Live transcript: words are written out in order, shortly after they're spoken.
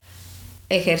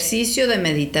Ejercicio de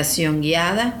meditación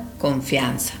guiada,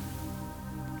 Confianza.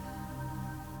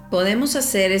 Podemos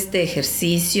hacer este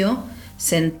ejercicio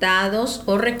sentados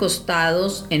o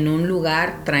recostados en un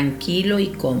lugar tranquilo y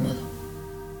cómodo.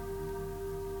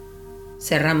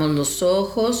 Cerramos los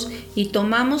ojos y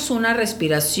tomamos una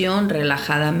respiración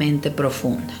relajadamente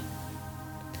profunda.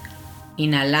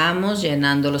 Inhalamos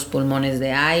llenando los pulmones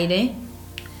de aire.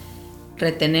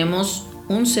 Retenemos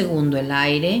un segundo el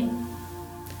aire.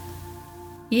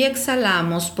 Y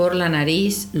exhalamos por la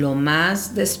nariz lo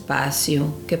más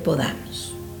despacio que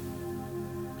podamos.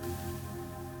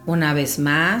 Una vez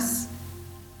más,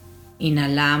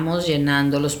 inhalamos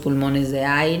llenando los pulmones de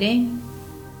aire.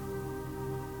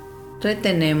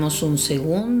 Retenemos un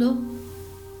segundo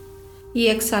y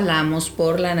exhalamos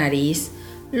por la nariz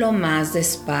lo más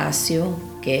despacio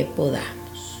que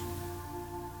podamos.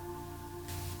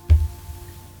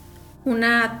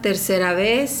 Una tercera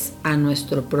vez a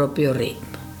nuestro propio ritmo.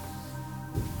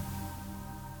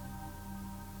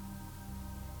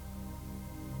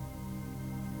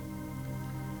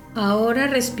 Ahora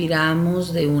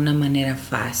respiramos de una manera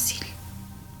fácil.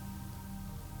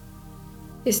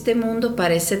 Este mundo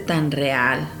parece tan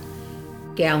real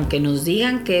que aunque nos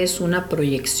digan que es una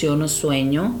proyección o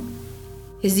sueño,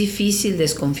 es difícil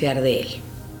desconfiar de él.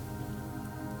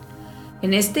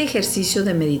 En este ejercicio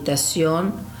de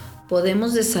meditación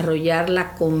podemos desarrollar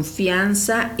la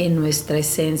confianza en nuestra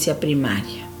esencia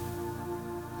primaria.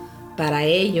 Para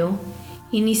ello,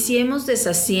 iniciemos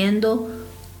deshaciendo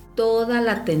toda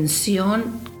la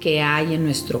tensión que hay en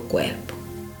nuestro cuerpo.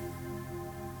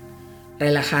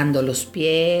 Relajando los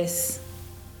pies,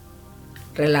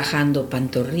 relajando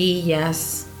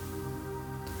pantorrillas,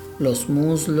 los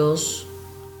muslos.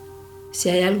 Si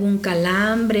hay algún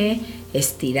calambre,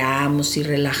 estiramos y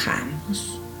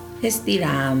relajamos.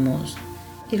 Estiramos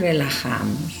y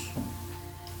relajamos.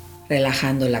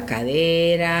 Relajando la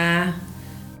cadera,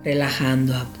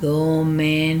 relajando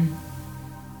abdomen,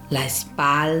 la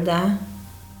espalda.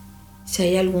 Si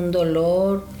hay algún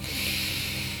dolor,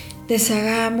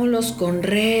 deshagámoslos con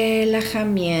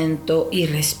relajamiento y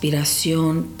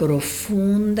respiración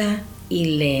profunda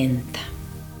y lenta.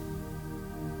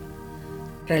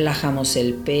 Relajamos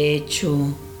el pecho,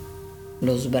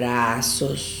 los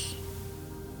brazos,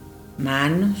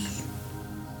 manos,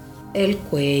 el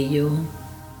cuello.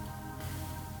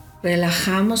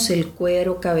 Relajamos el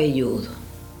cuero cabelludo,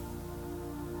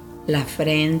 la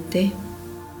frente,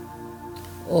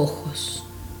 ojos,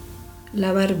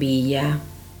 la barbilla,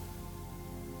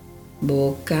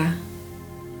 boca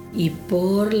y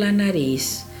por la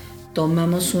nariz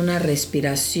tomamos una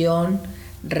respiración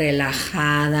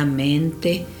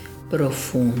relajadamente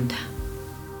profunda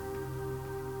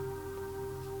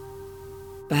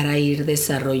para ir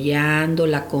desarrollando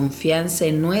la confianza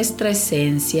en nuestra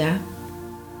esencia.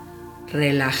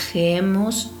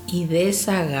 Relajemos y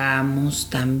deshagamos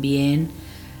también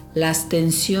las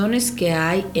tensiones que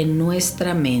hay en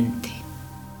nuestra mente,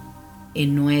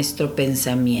 en nuestro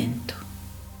pensamiento.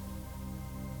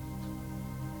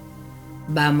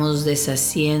 Vamos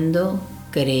deshaciendo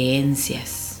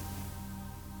creencias.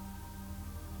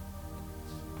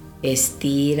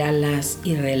 Estíralas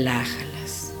y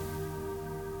relájalas.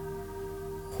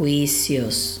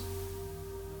 Juicios,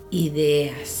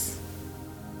 ideas.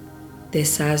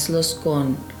 Deshazlos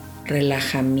con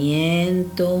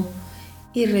relajamiento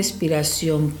y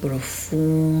respiración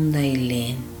profunda y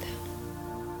lenta.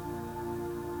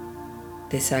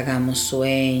 Deshagamos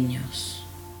sueños.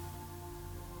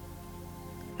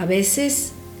 A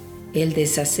veces el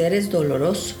deshacer es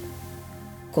doloroso,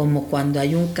 como cuando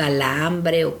hay un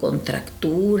calambre o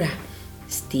contractura.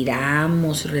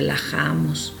 Estiramos,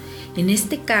 relajamos. En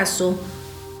este caso,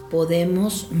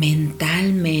 podemos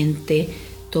mentalmente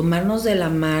tomarnos de la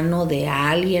mano de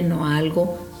alguien o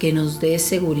algo que nos dé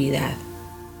seguridad,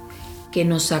 que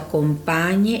nos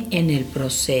acompañe en el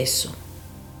proceso,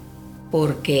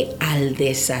 porque al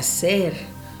deshacer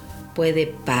puede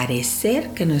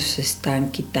parecer que nos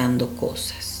están quitando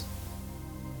cosas.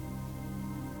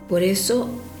 Por eso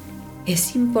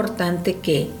es importante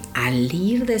que al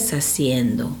ir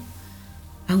deshaciendo,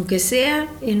 aunque sea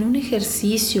en un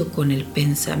ejercicio con el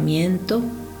pensamiento,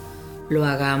 lo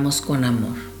hagamos con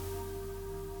amor.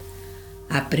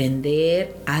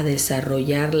 Aprender a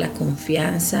desarrollar la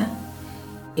confianza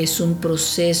es un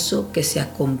proceso que se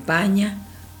acompaña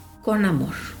con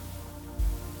amor.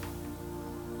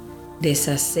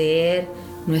 Deshacer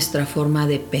nuestra forma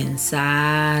de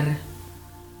pensar,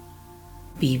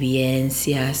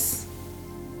 vivencias,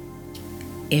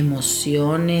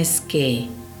 emociones que,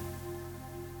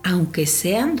 aunque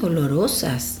sean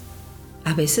dolorosas,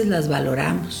 a veces las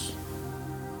valoramos.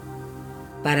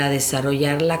 para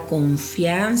desarrollar la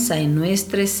confianza en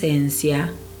nuestra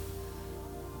esencia,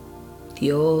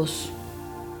 Dios,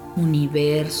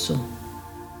 universo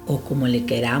o como le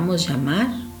queramos llamar,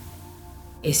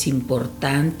 es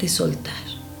importante soltar.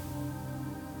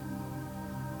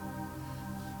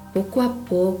 Poco a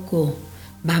poco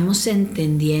vamos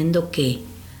entendiendo que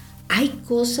hay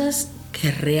cosas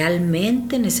que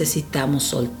realmente necesitamos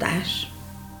soltar.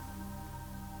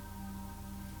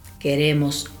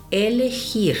 Queremos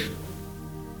elegir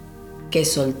qué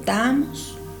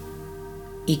soltamos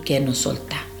y qué no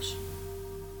soltamos,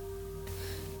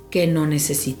 qué no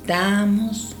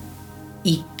necesitamos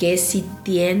y qué sí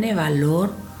tiene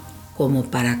valor como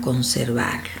para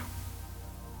conservarlo.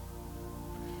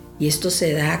 Y esto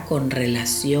se da con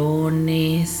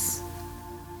relaciones,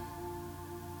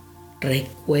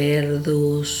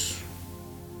 recuerdos,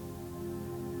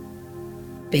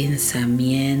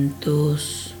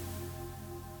 pensamientos,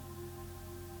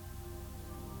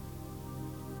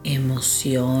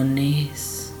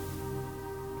 emociones.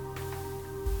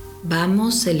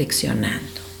 Vamos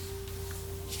seleccionando.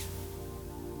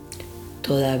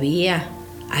 Todavía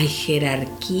hay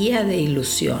jerarquía de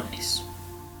ilusiones.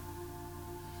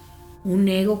 Un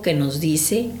ego que nos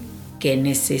dice que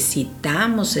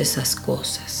necesitamos esas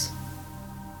cosas,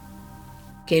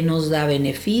 que nos da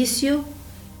beneficio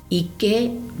y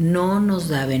que no nos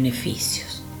da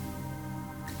beneficios.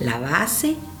 La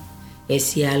base es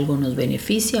si algo nos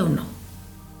beneficia o no.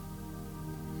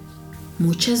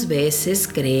 Muchas veces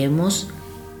creemos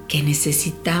que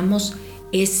necesitamos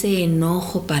ese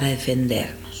enojo para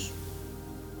defendernos,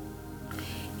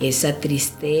 esa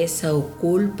tristeza o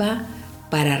culpa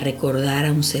para recordar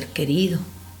a un ser querido,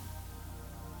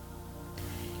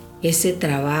 ese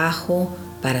trabajo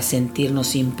para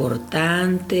sentirnos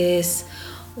importantes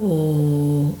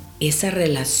o esa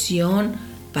relación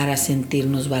para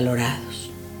sentirnos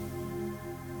valorados.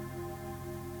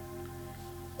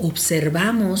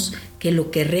 Observamos que lo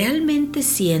que realmente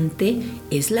siente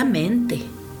es la mente,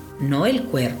 no el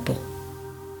cuerpo.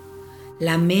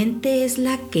 La mente es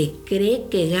la que cree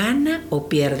que gana o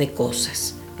pierde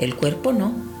cosas, el cuerpo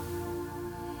no.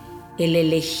 El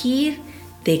elegir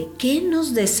de qué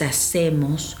nos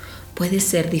deshacemos puede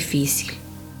ser difícil.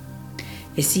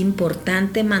 Es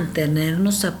importante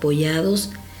mantenernos apoyados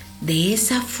de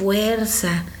esa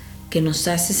fuerza que nos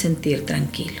hace sentir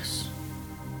tranquilos.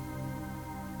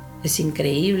 Es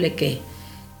increíble que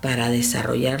para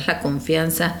desarrollar la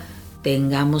confianza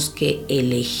tengamos que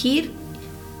elegir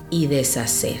y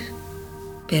deshacer,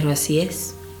 pero así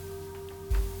es.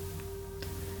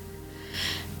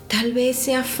 Tal vez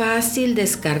sea fácil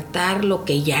descartar lo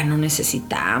que ya no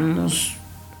necesitamos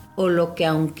o lo que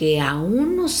aunque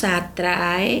aún nos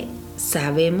atrae,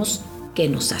 sabemos que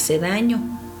nos hace daño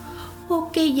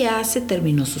o que ya se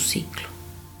terminó su ciclo.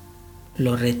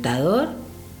 Lo retador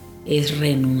es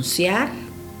renunciar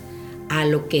a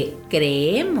lo que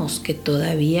creemos que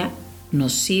todavía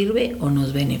nos sirve o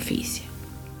nos beneficia.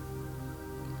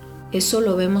 Eso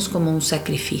lo vemos como un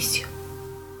sacrificio.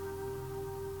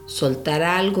 Soltar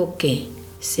algo que,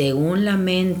 según la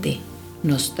mente,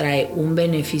 nos trae un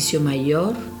beneficio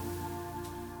mayor,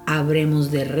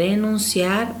 habremos de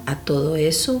renunciar a todo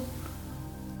eso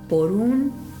por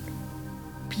un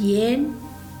bien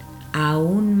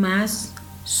aún más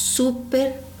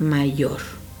súper mayor,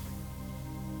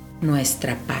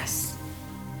 nuestra paz.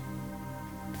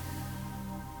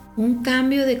 Un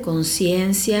cambio de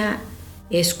conciencia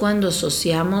es cuando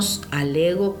asociamos al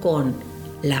ego con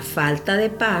la falta de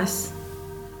paz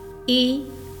y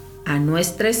a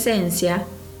nuestra esencia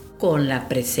con la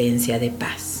presencia de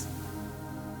paz.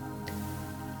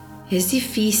 Es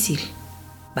difícil,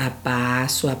 va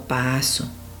paso a paso.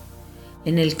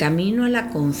 En el camino a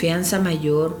la confianza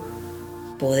mayor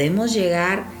podemos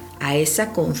llegar a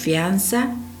esa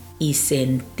confianza y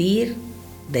sentir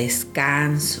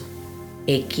descanso,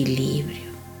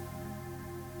 equilibrio.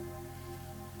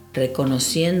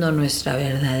 Reconociendo nuestra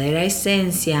verdadera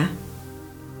esencia,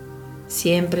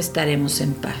 siempre estaremos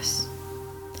en paz.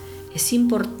 Es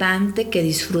importante que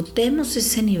disfrutemos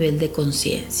ese nivel de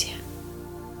conciencia.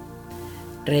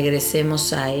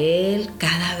 Regresemos a él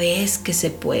cada vez que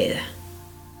se pueda.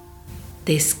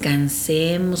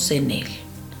 Descansemos en él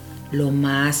lo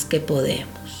más que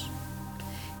podemos.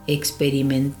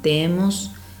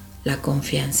 Experimentemos la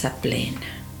confianza plena.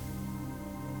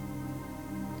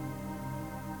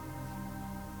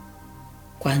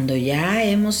 Cuando ya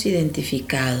hemos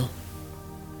identificado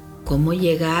cómo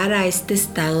llegar a este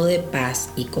estado de paz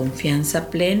y confianza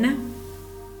plena,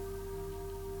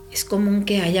 es común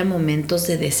que haya momentos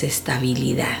de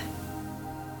desestabilidad,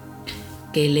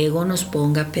 que el ego nos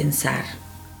ponga a pensar,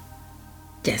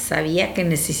 Ya sabía que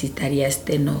necesitaría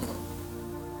este enojo,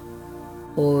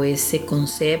 o ese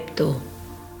concepto,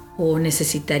 o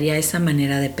necesitaría esa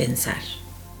manera de pensar.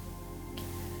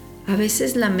 A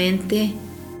veces la mente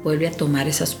vuelve a tomar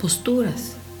esas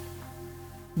posturas.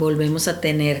 Volvemos a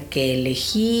tener que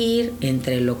elegir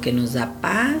entre lo que nos da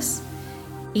paz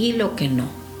y lo que no.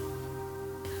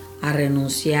 A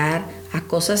renunciar a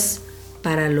cosas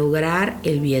para lograr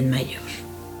el bien mayor,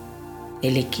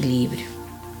 el equilibrio,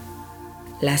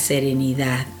 la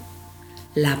serenidad,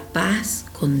 la paz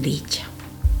con dicha.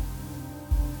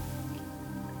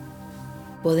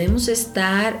 Podemos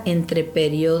estar entre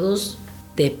periodos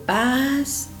de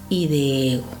paz y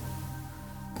de ego,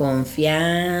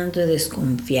 confiando y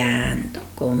desconfiando,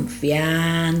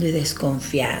 confiando y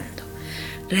desconfiando.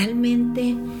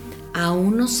 Realmente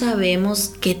aún no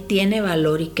sabemos qué tiene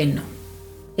valor y qué no.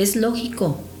 Es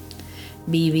lógico,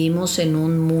 vivimos en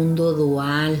un mundo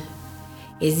dual.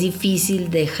 Es difícil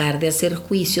dejar de hacer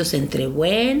juicios entre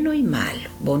bueno y malo,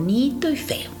 bonito y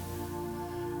feo.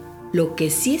 Lo que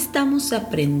sí estamos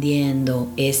aprendiendo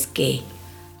es que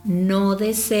no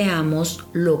deseamos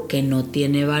lo que no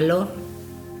tiene valor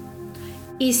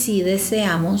y sí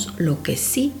deseamos lo que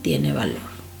sí tiene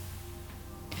valor.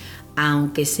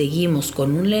 Aunque seguimos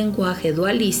con un lenguaje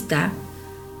dualista,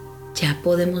 ya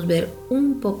podemos ver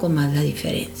un poco más la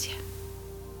diferencia.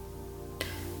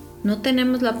 No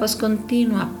tenemos la paz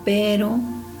continua, pero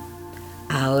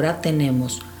ahora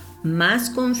tenemos más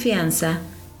confianza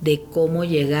de cómo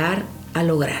llegar a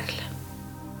lograrla,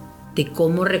 de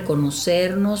cómo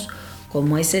reconocernos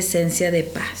como esa esencia de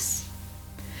paz.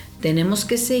 Tenemos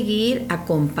que seguir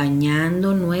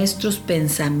acompañando nuestros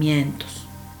pensamientos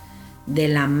de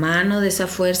la mano de esa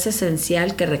fuerza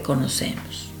esencial que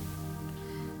reconocemos.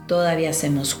 Todavía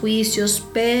hacemos juicios,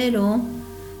 pero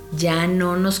ya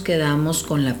no nos quedamos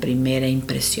con la primera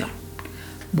impresión.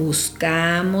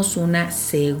 Buscamos una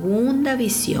segunda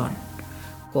visión,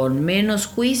 con menos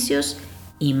juicios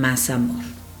y más amor.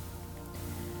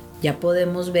 Ya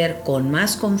podemos ver con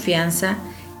más confianza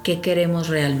qué queremos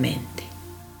realmente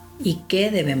y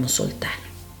qué debemos soltar.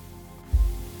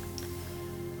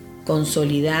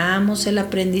 Consolidamos el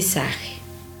aprendizaje.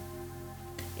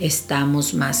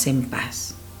 Estamos más en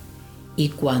paz. Y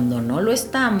cuando no lo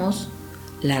estamos,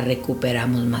 la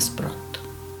recuperamos más pronto.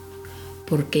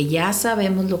 Porque ya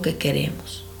sabemos lo que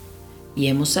queremos y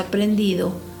hemos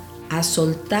aprendido a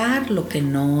soltar lo que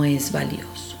no es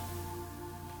valioso.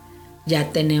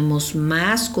 Ya tenemos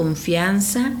más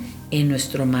confianza en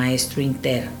nuestro maestro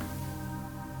interno.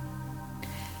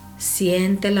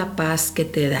 Siente la paz que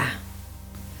te da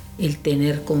el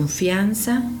tener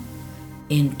confianza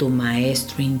en tu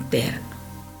maestro interno,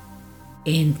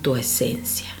 en tu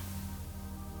esencia.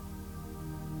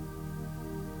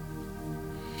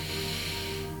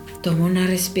 Toma una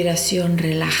respiración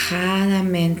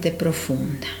relajadamente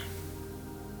profunda.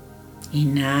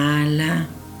 Inhala.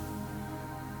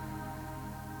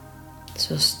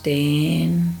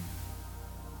 Sostén.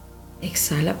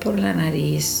 Exhala por la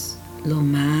nariz lo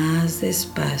más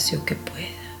despacio que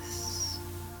puedas.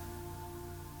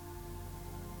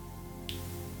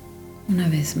 Una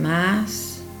vez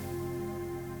más.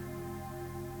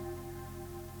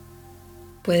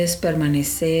 Puedes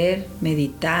permanecer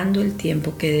meditando el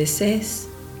tiempo que desees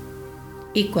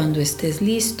y cuando estés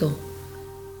listo,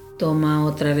 toma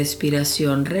otra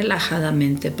respiración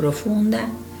relajadamente profunda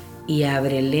y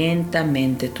abre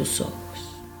lentamente tus ojos.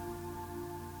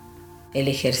 El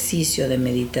ejercicio de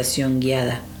meditación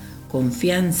guiada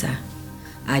Confianza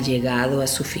ha llegado a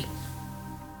su fin.